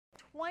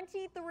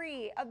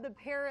23 of the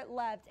parrot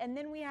left, and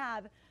then we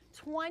have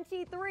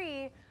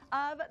 23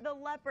 of the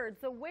leopard.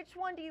 So which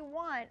one do you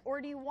want,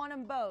 or do you want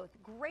them both?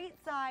 Great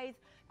size,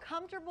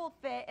 comfortable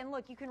fit, and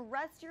look, you can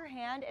rest your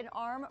hand and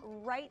arm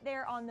right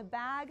there on the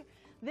bag.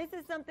 This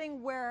is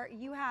something where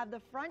you have the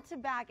front to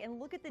back, and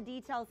look at the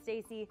detail,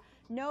 Stacy.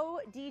 No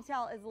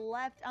detail is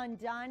left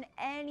undone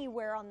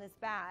anywhere on this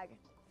bag.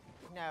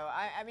 No,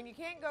 I mean, you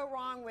can't go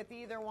wrong with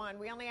either one.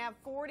 We only have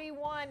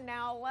 41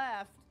 now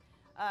left.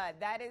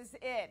 That is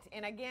it.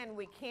 And again,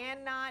 we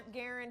cannot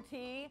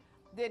guarantee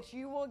that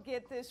you will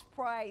get this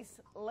price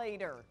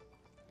later.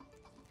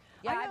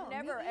 Yeah, I've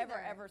never,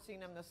 ever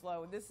seen them this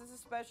low. This is a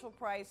special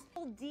price.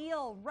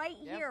 Deal right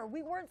here.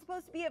 We weren't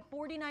supposed to be at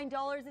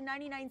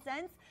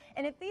 $49.99.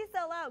 And if these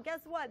sell out,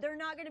 guess what? They're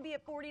not going to be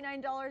at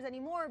 $49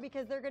 anymore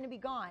because they're going to be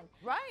gone.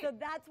 Right. So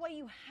that's why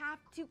you have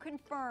to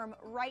confirm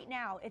right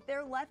now. If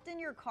they're left in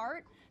your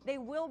cart, they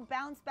will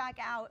bounce back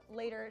out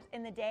later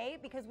in the day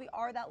because we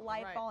are that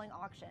live falling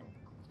auction.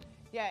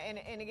 Yeah,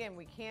 and again,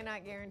 we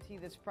cannot guarantee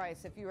this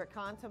price. If you are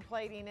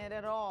contemplating it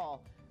at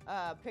all,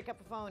 pick up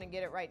the phone and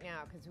get it right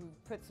now because we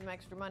put some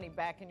extra money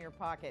back in your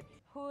pocket.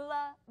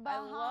 Hula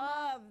Bahama,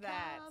 I love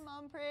that. Come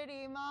on,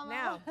 pretty mama.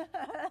 Now,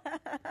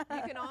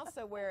 you can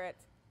also wear it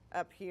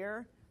up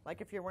here,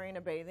 like if you're wearing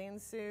a bathing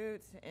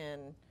suit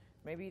and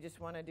maybe you just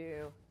want to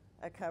do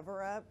a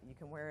cover up, you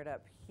can wear it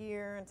up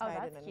here and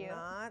tie it in a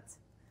knot.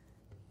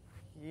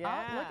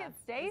 Yeah. Oh, look at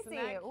Stacy. Isn't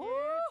that cute?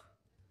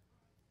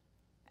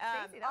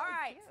 Stacy, all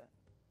right. Cute.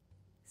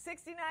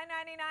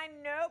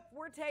 $69.99. Nope,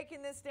 we're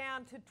taking this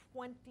down to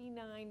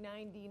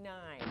 $29.99.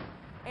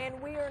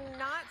 And we are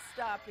not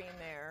stopping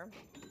there.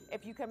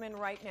 If you come in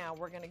right now,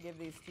 we're going to give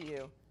these to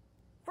you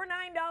for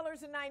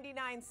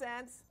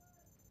 $9.99.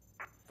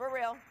 For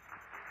real.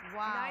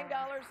 Wow.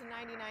 $9.99.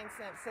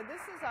 So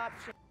this is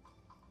option.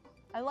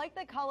 I like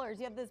the colors.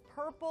 You have this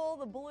purple,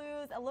 the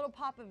blues, a little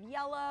pop of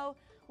yellow.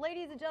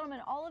 Ladies and gentlemen,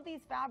 all of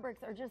these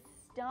fabrics are just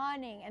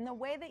stunning. And the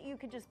way that you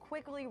could just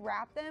quickly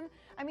wrap them,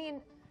 I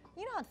mean,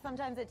 you know how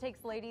sometimes it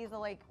takes ladies a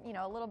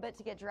little bit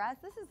to get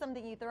dressed? This is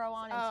something you throw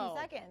on in 2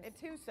 seconds. In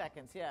 2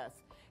 seconds, yes.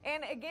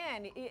 And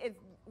again, it's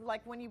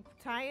like when you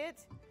tie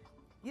it,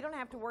 you don't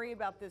have to worry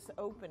about this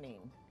opening.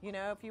 You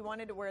know, if you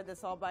wanted to wear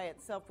this all by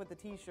itself with a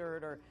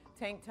t-shirt or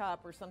tank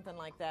top or something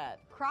like that.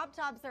 Crop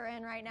tops are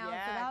in right now, so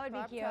that would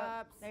be cute.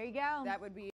 Tops, there you go. That would be